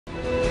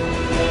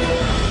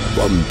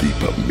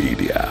Randipa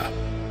Media.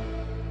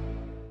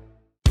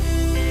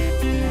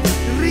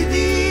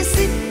 Ridee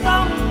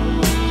Siththam.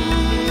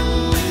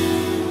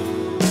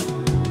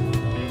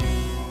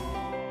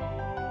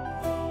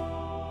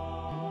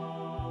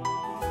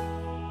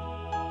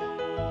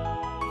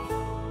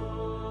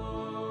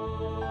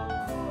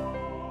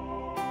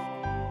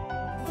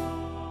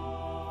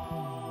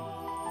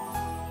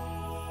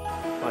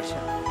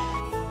 Varsha.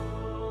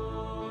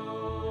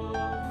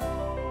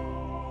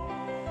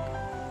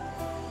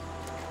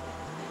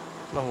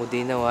 මං උදේ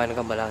ඉඳන්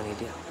වායනකම් බලාගෙන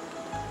හිටියා.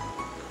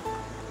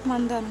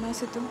 මන් දන්නවා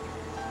සිතු.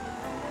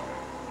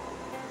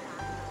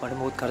 මට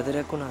මොකද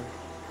කරදරයක් වුණාද?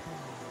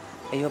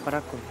 ඒව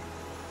පරක් වුණේ.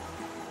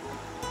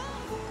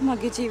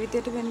 මගේ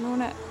ජීවිතයට වෙන්න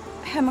ඕන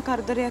හැම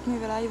කරදරයක්ම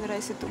වෙලා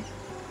ඉවරයි සිතු.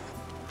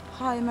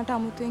 හාය මට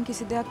අමුතුවෙන්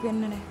කිසි දෙයක්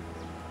වෙන්න නැහැ.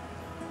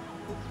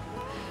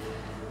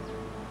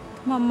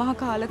 මම මහ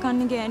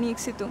කාලකන්ණි ගෑණියෙක්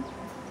සිතු.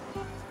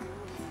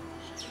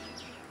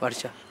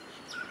 වර්ෂා.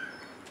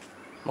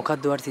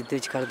 මොකක්ද වට සිද්ධ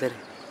වෙච්ච කරදරේ?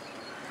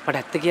 මට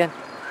ඇත්ත කියන්න.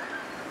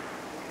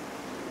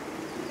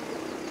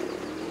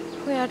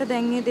 ඔයාට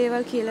දැන් මේ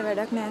දේවල් කියලා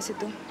වැඩක් නෑ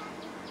සිතු.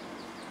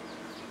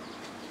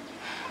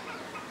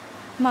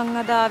 මං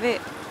අද ආවේ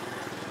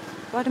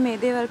වට මේ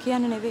දේවල්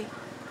කියන්න නෙවෙයි.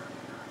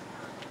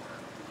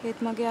 ඒත්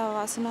මගේ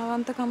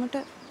අවාසනාවන්තකමට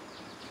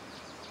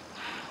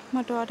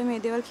මට ඔයාට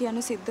මේ දේවල්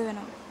කියන්න සිද්ධ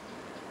වෙනවා.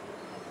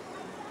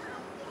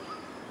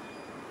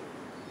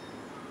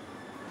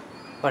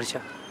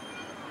 වර්ෂා.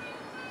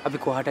 අපි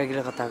කොහාට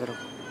ගිහලා කතා කරමු.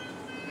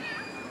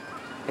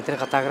 එතන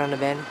කතා කරන්න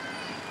බෑනේ.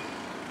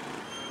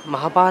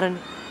 මහා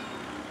පාරනේ.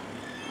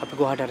 අපි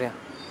කොහාට හරි යන්න.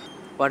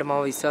 ඔයාට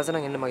මාව විශ්වාස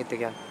නම් එන්න මගෙත්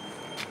එක්ක යන්න.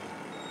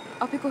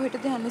 අපි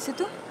කොහෙටද යන්නේ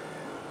සිතු?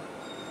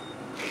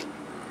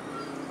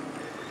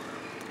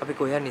 අපි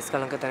කොහේ යන්න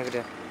නිස්කලංක තැනකට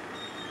යන්න.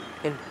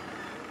 එන්න.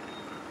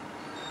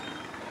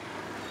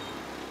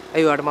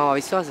 අයියෝ ඔයාට මාව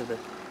විශ්වාසද?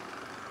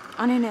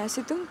 අනේ නෑ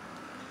සිතු.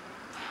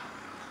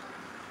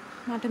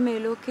 මට මේ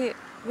ලෝකේ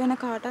වෙන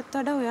කාටවත්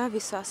වඩා ඔයා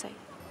විශ්වාසයි.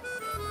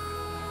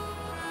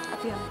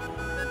 අපි යමු.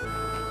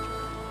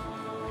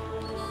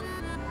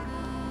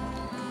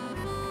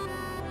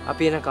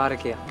 අපි එන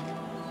කාරකයා.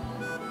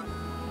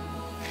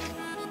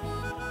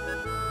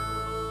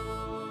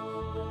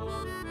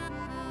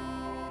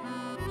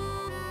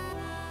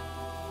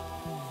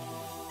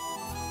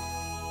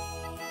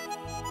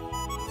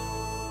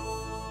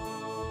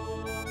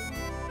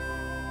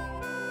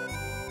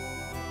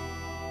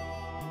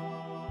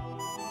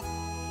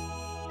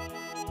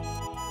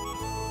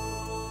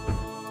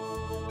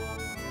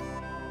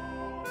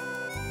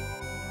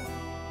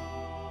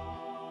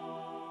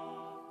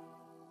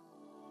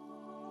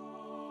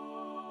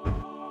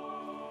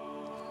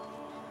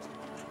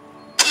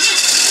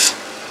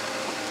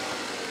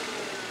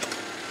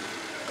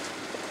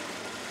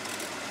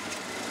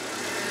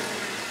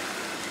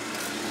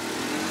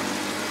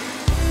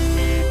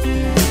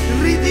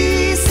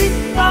 Ridee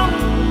Siththam.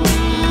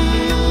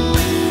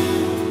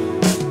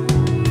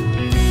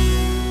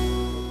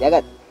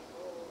 ජගත්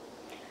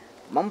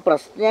මම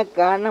ප්‍රශ්නයක්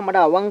අහන්න මට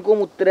අවංකවම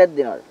උත්තරයක්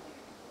දෙනවද?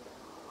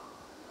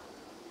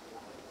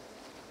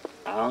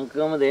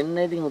 අවංකවම දෙන්න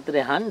ඉතින්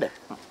උත්තරේ අහන්න.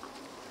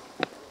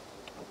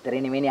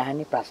 උත්තරේ නෙමෙයි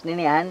අහන්නේ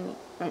ප්‍රශ්නේනේ අහන්නේ.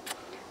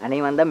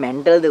 අනේ මන් දැන්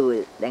මෙන්ටල්ද ඔය.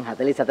 දැන්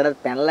 44ත්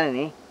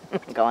පැනලානේ.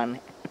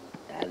 කවන්නේ.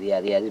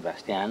 හරි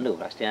ප්‍රශ්නේ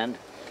අහන්න.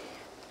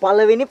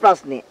 පළවෙනි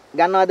ප්‍රශ්නේ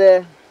ගන්නවද?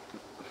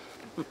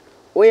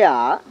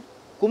 ඔයා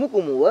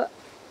කුමුකුමුව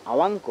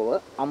අවංකව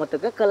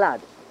අමතක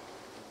කළාද?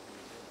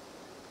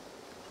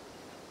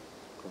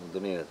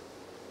 කුමුදුනේ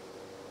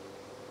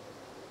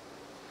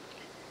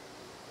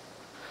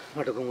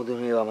මට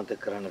කුමුදුනේ අමතක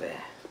කරන්න බෑ.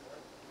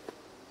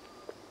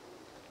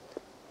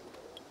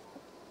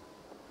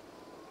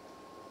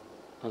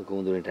 මම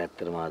කුමුදුනේට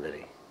ඇත්තටම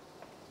ආදරේ.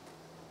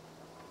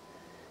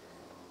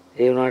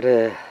 ඒ වුණාට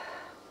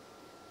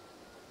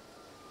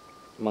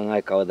මම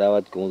ආයි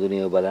කවදාවත්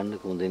කුමුදුනියව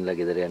බලන්න කුමුදුනිලා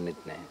ගෙදර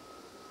යන්නෙත් නැහැ.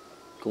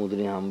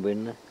 කුමුදුනිය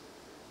හම්බෙන්න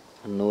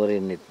නුවර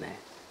එන්නෙත් නැහැ.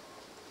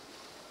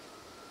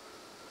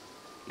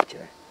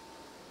 ඉච්චරයි.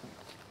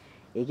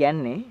 ඒ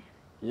කියන්නේ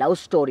ලව්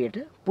ස්ටෝරියට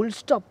ফুল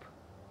ස්ටොප්.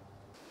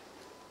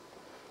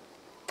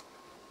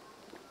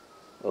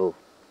 ඔව්.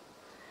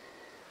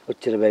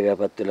 ඔච්චර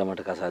බෑගපත් වෙලා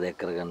මට කසාදයක්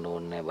කරගන්න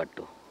ඕනේ නැහැ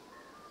බට්ටෝ.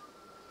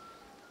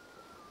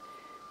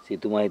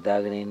 සිතුමා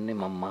හිතාගෙන ඉන්නේ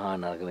මම මහා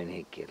නරක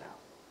වෙන්නේ කියලා.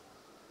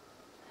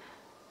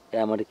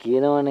 එයා මට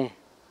කියනවනේ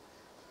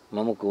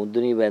මම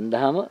කුමුදුනී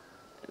බැන්දාම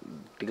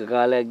ටික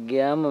කාලයක්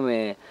ගියාම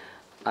මේ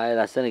ආයෙ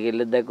ලස්සන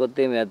කෙල්ලෙක් දැක්කොත්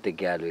එයාත්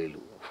එක්ක යාළු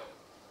වෙලු.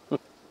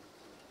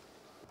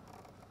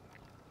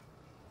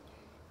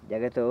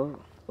 ජගතෝ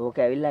ඕක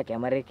ඇවිල්ලා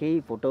කැමරා එකේ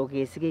ෆොටෝ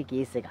කේස් එකේ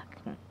කේස් එකක්.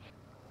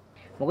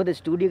 මොකද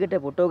ස්ටුඩියෝ එකට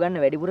ෆොටෝ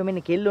ගන්න වැඩිපුරම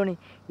එන්නේ කෙල්ලෝනේ.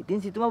 ඉතින්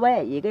සිතුමා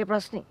බයයි. ඒකයි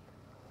ප්‍රශ්නේ.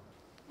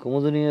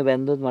 කුමුදුනීව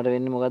බැන්දොත් මට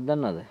වෙන්නේ මොකක්ද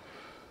දන්නවද?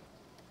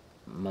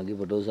 මගේ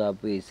ෆොටෝ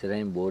සාප්පුවේ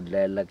ඉස්සරහින් බෝඩ්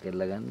ලෑල්ලක්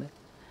කරලා ගන්න.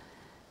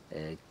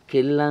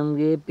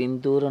 කෙල්ලන්ගේ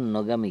පින්තූර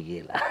නොගමි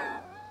කියලා.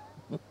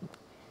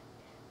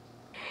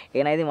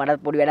 එහෙනම් ඉතින්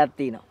මටත් පොඩි වැඩක්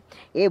තියෙනවා.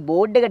 ඒ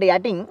බෝඩ් එකට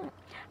යටින්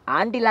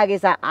ආන්ටිලාගේ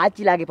සහ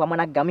ආච්චිලාගේ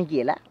පමණක් ගමි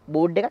කියලා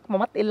බෝඩ් එකක්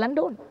මමත් එල්ලන්න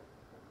ඕනේ.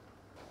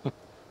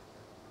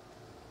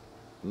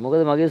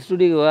 මොකද මගේ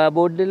ස්ටුඩියෝ එක ඔයා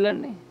බෝඩ්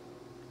දෙල්ලන්නේ?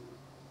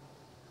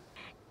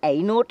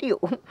 ඇයි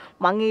නෝටියෝ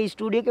මං ඒ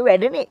ස්ටුඩියෝ එකේ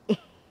වැඩනේ.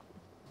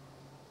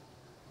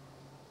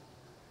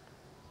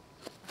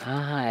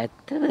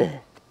 ඇත්තද?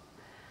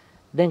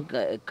 දැන්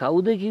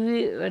කවුද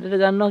කිව්වේ වැඩට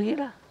ගන්නවා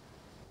කියලා?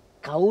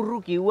 කවුරු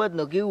කිව්වත්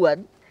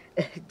නොකිව්වත්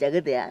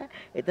ජගතයා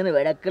එතන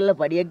වැඩක් කරලා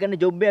පඩියක්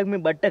ගන්න ජොබ් එකක්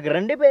මේ බට්ට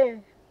කරන්න එපේ.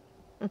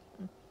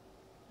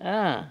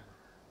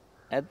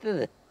 ඇත්තද?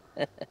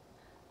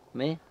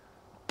 මේ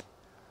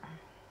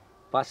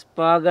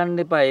පස්පා ගන්න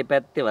එපා ඒ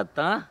පැත්තේවත්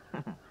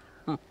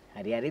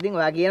හරි හරි ඉතින්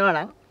ඔයා කියනවා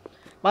නම්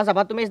මම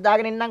සපත්තු මේස්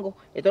දාගෙන ඉන්නම්කෝ.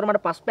 ඒතකොට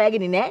මට පස්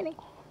පෑගෙන්නේ නෑනේ.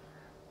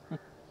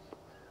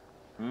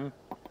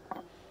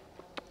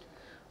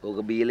 ඕක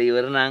බීලා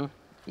ඉවර නම්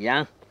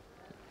යන්.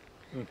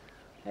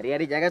 හරි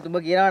හරි ජගත් උඹ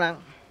කියනවා නම්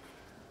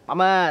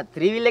මම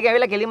 3 wheel එක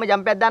ඇවිල්ලා කෙලින්ම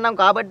ජම්ප් එකක්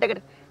දාන්නම් කාබට්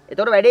එකට.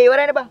 ඒතකොට වැඩේ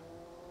ඉවරයිනේ බං.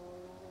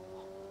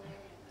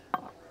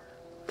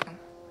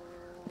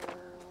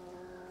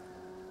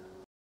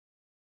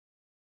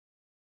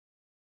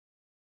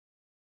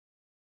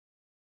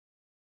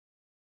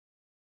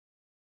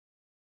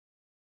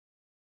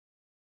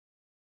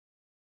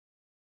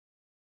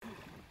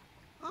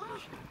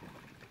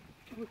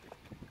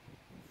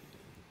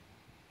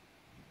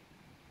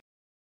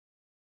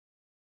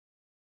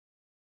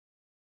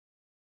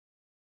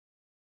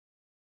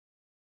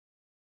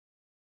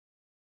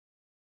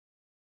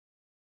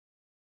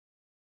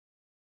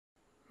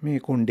 මේ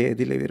කොණ්ඩේ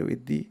ඇදිලා ඉවර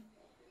වෙද්දී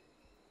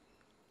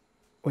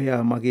ඔයා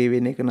මගේ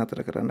වෙන එක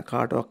නතර කරන්න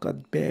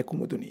කාටවත් බෑ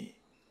කුමුදුනි.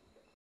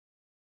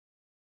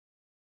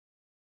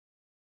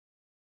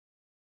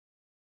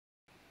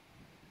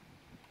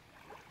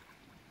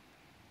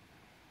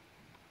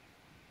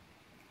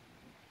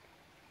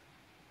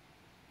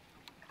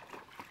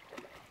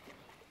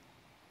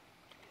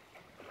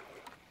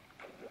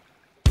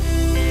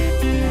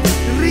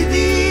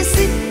 Ridee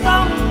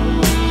Siththam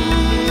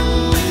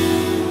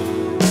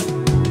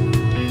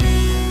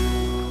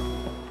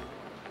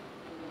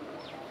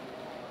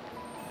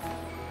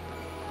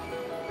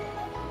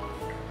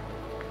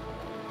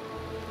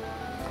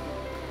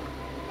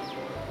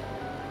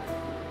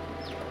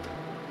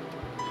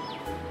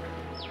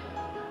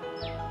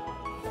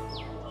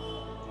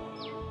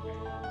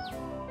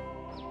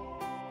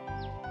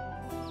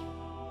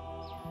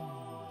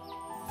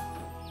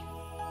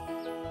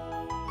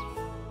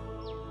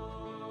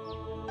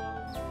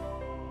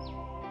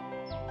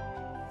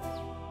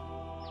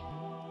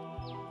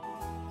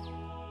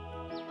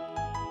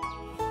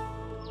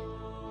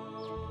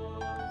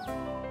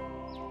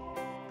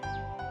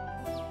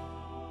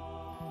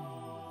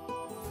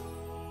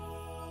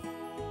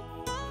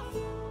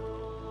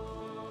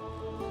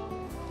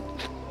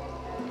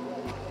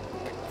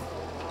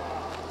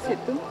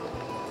සිතු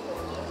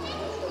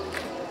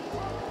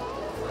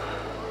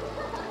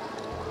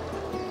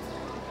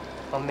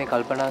මම මේ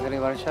කල්පනා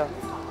කරේ වර්ෂා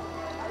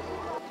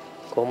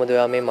කොහොමද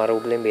ඔයා මේ මර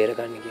උගලෙන්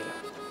බේරගන්නේ කියලා.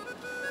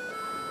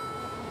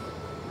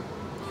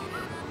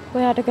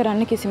 ඔයාට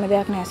කරන්න කිසිම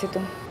දෙයක් නෑ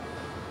සිතුම්.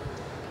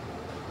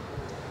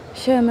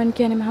 ෂර්මන්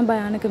කියන්නේ මහා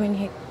භයානක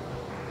මිනිහෙක්.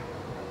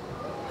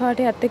 ඔයාට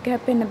යත් එක්ක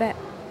හැප්පෙන්න බෑ.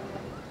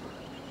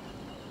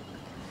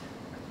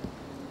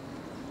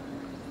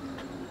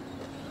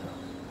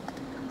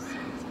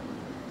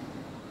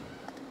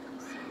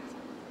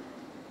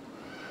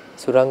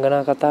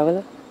 සුරංගනා කතාවල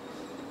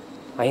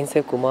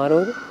අහිංසක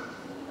කුමාරවරු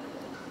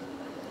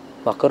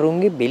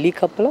වකරුන්ගේ බෙලි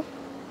කපලා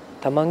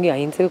තමන්ගේ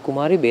අහිංසක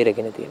කුමාරිය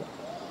බේරගෙන තියෙනවා.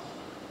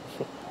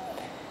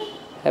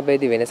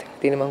 හැබැයි වෙනසක්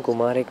තියෙන මං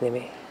කුමාරයෙක්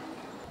නෙමෙයි.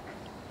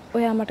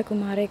 ඔයා මට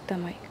කුමාරයෙක්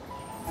තමයි.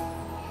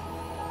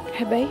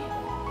 හැබැයි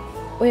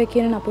ඔය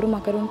කියන නපුරු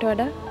මකරුන්ට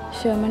වඩා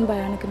ෂර්මන්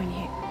භයානක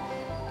මිනිහෙක්.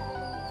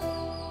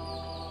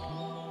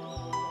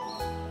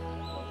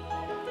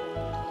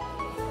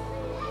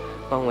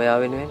 මං ඔයා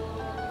වෙනුවෙන්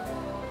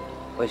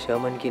ඔය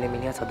ෂර්මන් කියන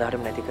මිනිහා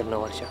සදාටම නැති කරන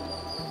වර්ෂා.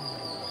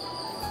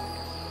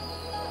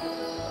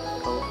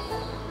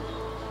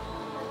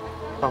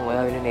 මං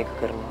ඔයා වෙනුවෙන් ඒක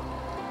කරනවා.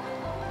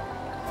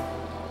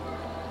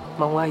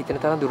 මං ඔයා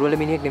හිතන තරම් දුර්වල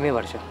මිනිහෙක් නෙමෙයි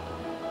වර්ෂා.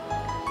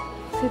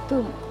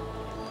 සිතුම්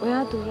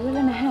ඔයා දුර්වල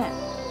නැහැ.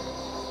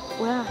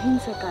 ඔයා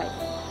අහිංසකයි.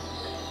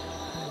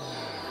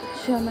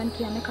 ෂර්මන්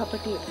කියන්නේ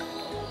කපටියෙක්.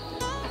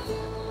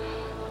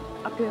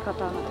 අපි ඔය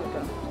කතාව නතර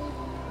කරමු.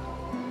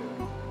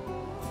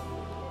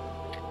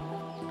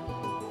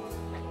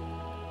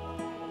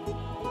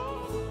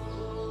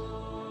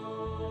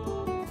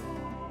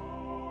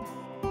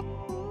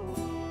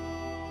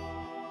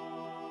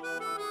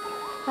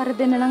 අර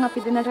දෙන්න නම් අපි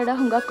දෙන්නට වඩා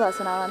හුඟක්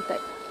වාසනාවන්තයි.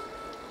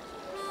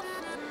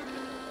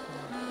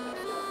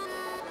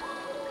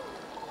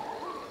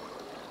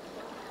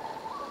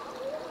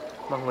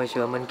 මං ඔය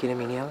ෂර්මන් කියන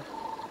මිනිහව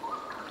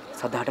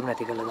සදාටම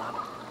නැති කරලා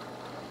දානවා.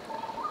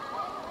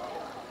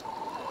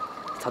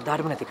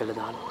 සදාටම නැති කරලා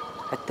දානවා.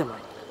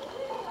 ඇත්තමයි.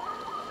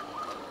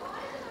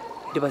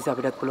 ඊට පස්සේ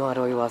අපිටත් පුළුවන් අර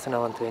වගේ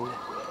වාසනාවන්ත වෙන්න.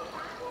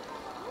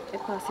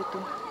 එපා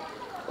සිතුම්.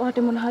 ඔයාට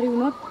මොන හරි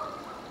වුණොත්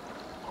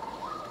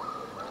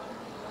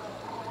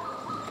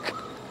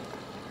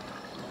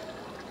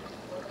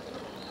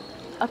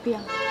අපි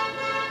යමු.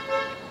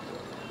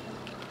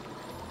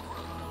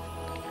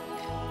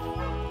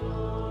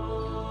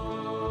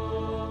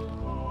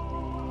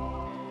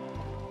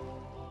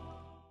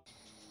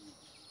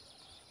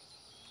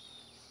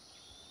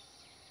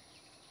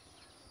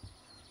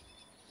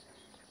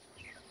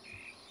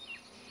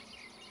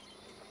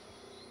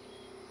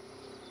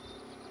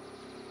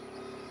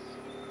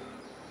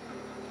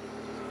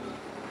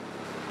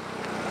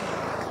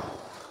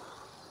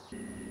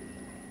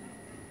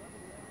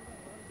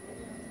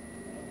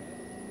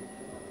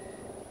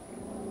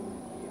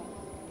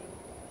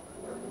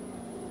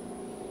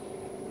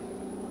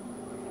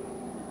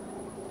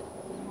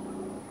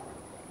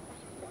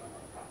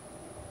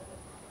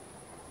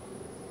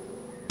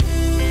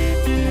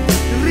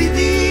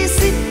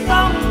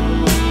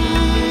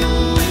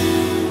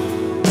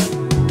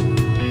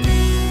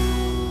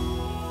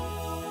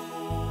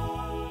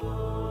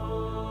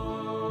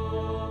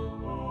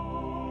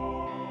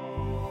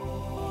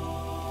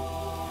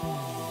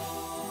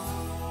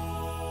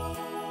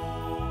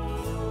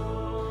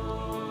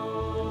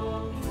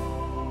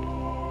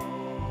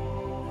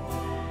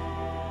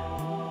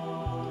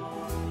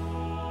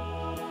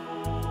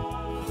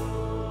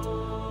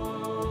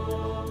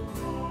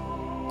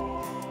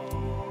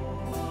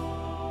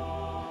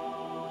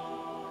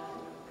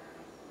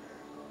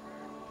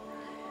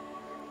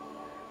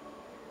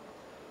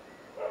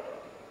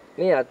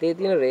 මේ අතේ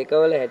තියෙන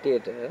රේඛාවල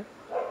හැටියට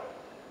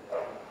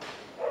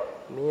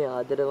මේ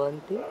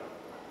ආදරවන්තය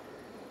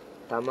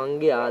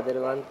තමන්ගේ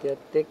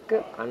ආදරවන්තයත් එක්ක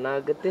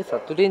අනාගතේ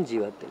සතුටින්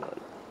ජීවත්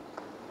වෙනවලු.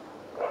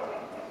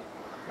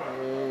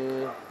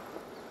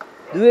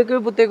 දුවේක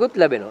පුතේකුත්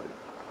ලැබෙනවලු.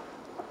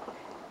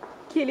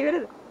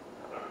 කිලිවරද?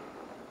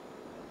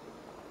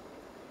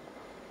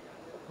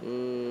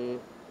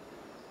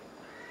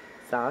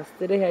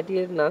 ශාස්ත්‍රයේ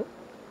හැටියට නම්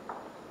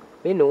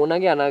මේ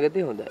නෝනාගේ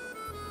අනාගතය හොඳයි.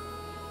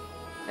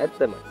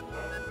 ඇත්තම.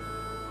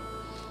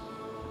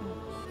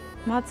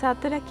 මාත්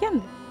සාත්තරයක්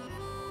කියන්නේ?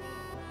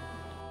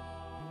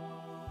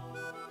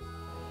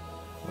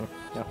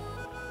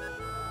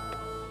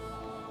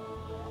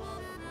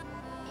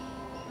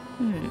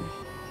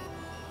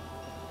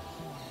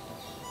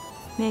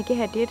 මේකේ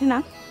හැටියට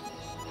නම්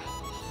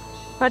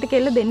පාට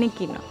කෙල්ල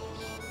දෙන්නෙක් ඉන්නවා.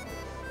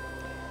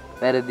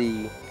 වැරදි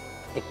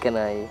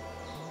එක්කනයි.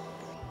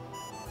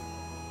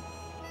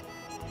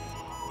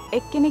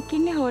 එක්කෙනෙක්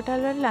ඉන්නේ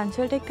හෝටල් වල ලන්ච්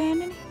වලට එක්ක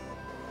යන්නනේ.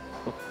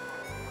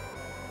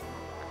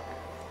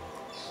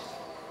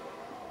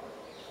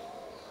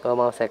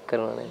 මාව සැක්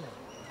කරනවා නේද?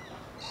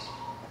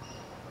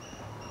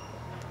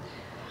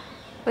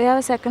 ඔයාව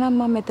සැක නම්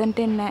මම මෙතනට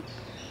එන්නේ නැහැ.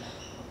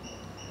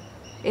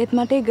 ඒත්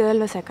මට ඒ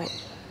ගර්ල්ව සැකයි.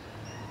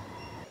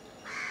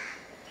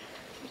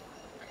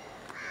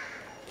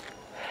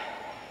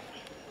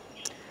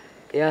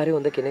 එයා හරි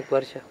හොඳ කෙනෙක්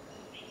වර්ෂා.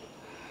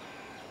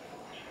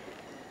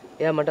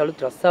 එයා මට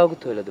අලුත්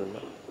රස්සාවකුත් හොයලා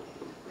දුන්නා.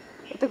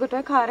 එතකොට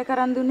ඔය කාර්ය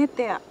කරන් දුන්නෙත්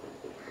එයා.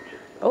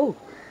 ඔව්.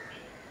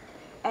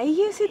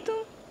 ඇයි ඒ සිතු?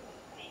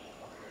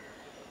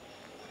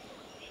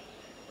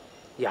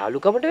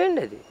 යාළුකමට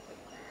වෙන්න ඇති.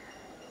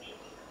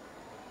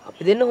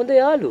 අපි දෙන්න හොඳ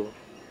යාළුවෝ.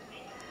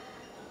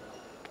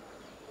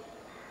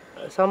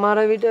 සමහර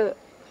විට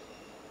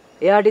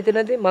එයාට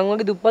හිතෙන්නේ නැති මං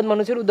වගේ දුප්පත්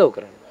මිනිස්සුන්ට උදව්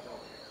කරන්න.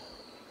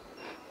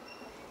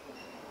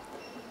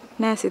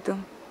 නෑ සිතු.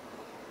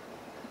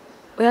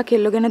 ඔයා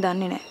කෙල්ලෝ ගැන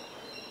දන්නේ නෑ.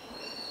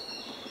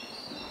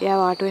 එයා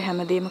වාට ඔය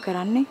හැමදේම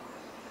කරන්නේ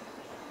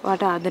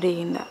වාට ආදරේ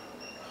හින්දා.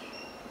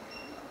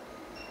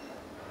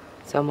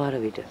 සමහර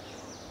විට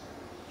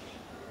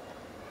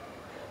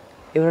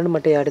ඒ වුණාට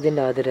මට එයාට දෙන්න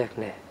ආදරයක්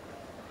නෑ.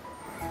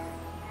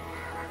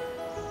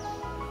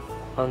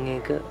 මං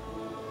ඒක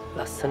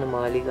ලස්සන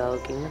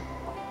මාලිගාවක ඉන්න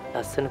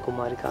ලස්සන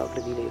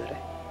කුමාරිකාවකට දීලා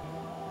ඉවරයි.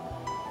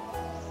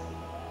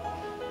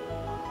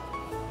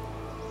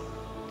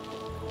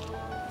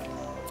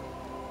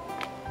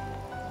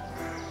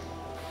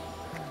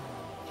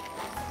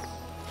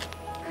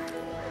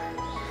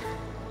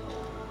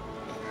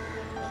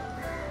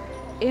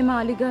 ඒ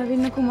මාලිගාවේ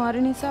ඉන්න කුමාර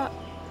නිසා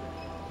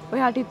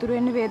ඔයාට ඉතුරු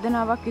වෙන්නේ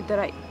වේදනාවක්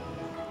විතරයි.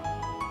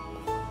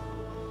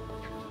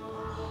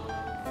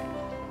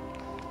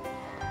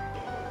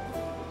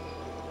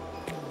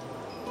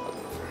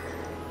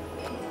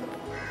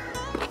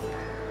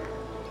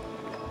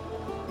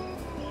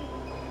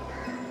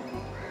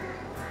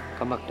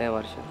 කමක් නෑ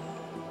වර්ෂා.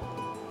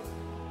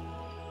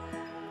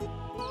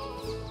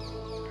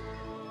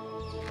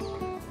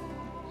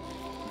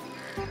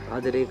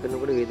 ආදරය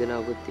කරනකොට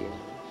වේදනාවකුත්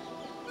තියෙනවා.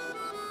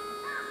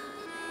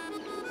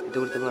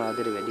 ඒකට තමයි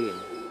ආදරේ වැඩි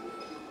වෙන්නේ.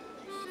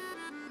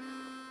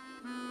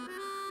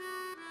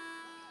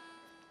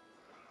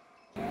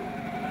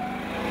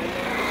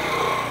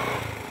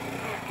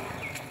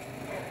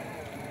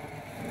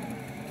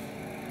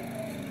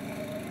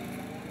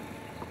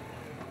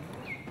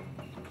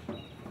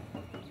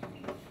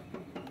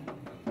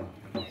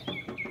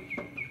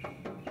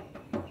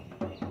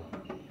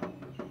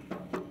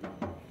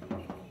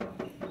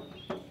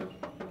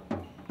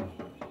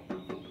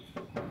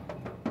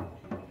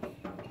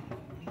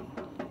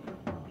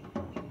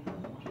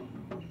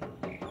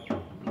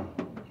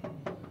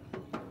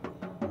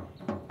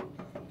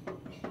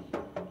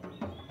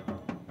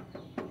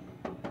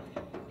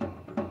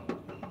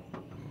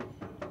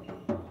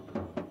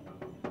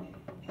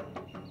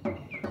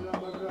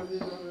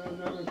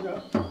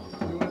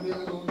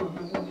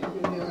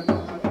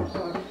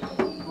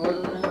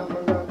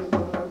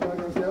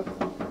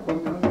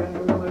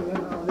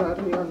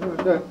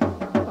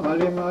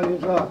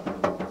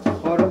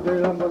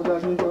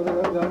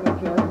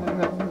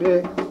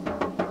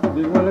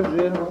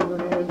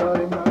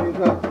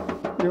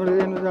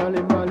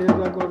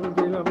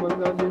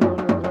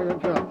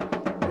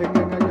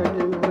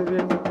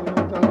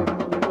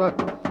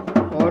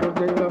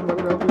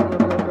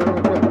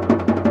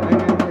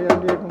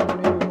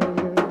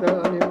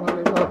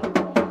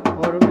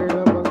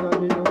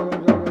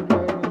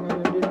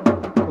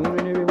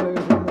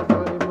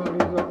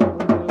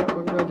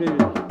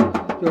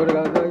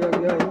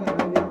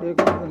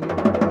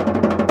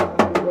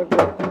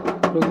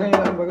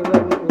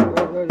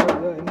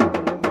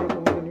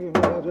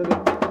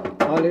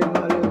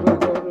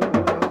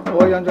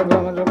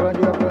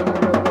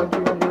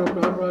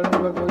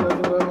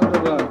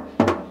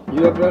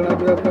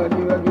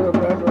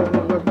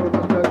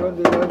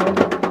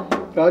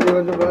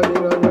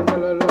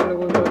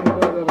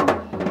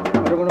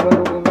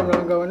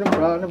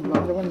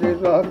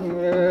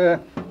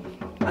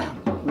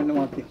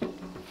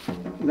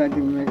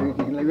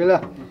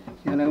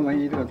 යනවා මම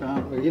ඊට කතා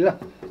වෙලා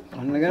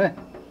අන්නගෙන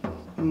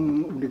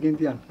උඩකින්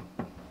තියන්න.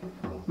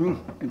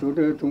 එතකොට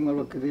තුන්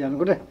අලක් ඉතින්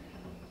යනකොට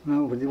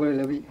මම ප්‍රතිඵල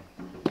ලැබි.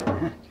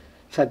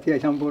 සත්‍ය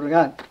සම්පූර්ණ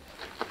ගන්න.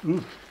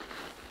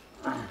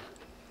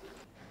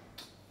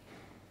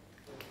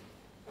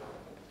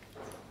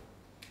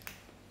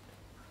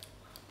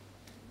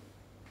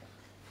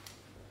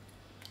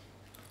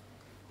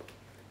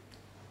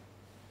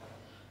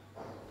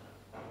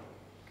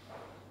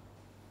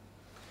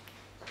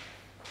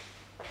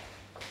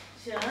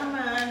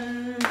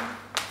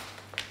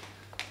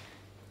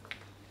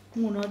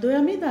 මොනවද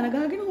ඔයා මේ දන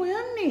ගහගෙන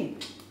හොයන්නේ?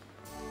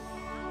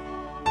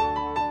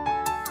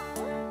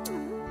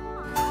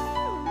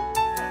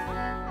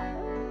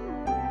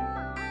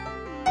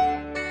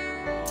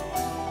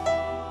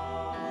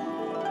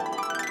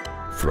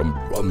 From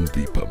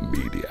Randipa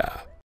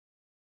Media.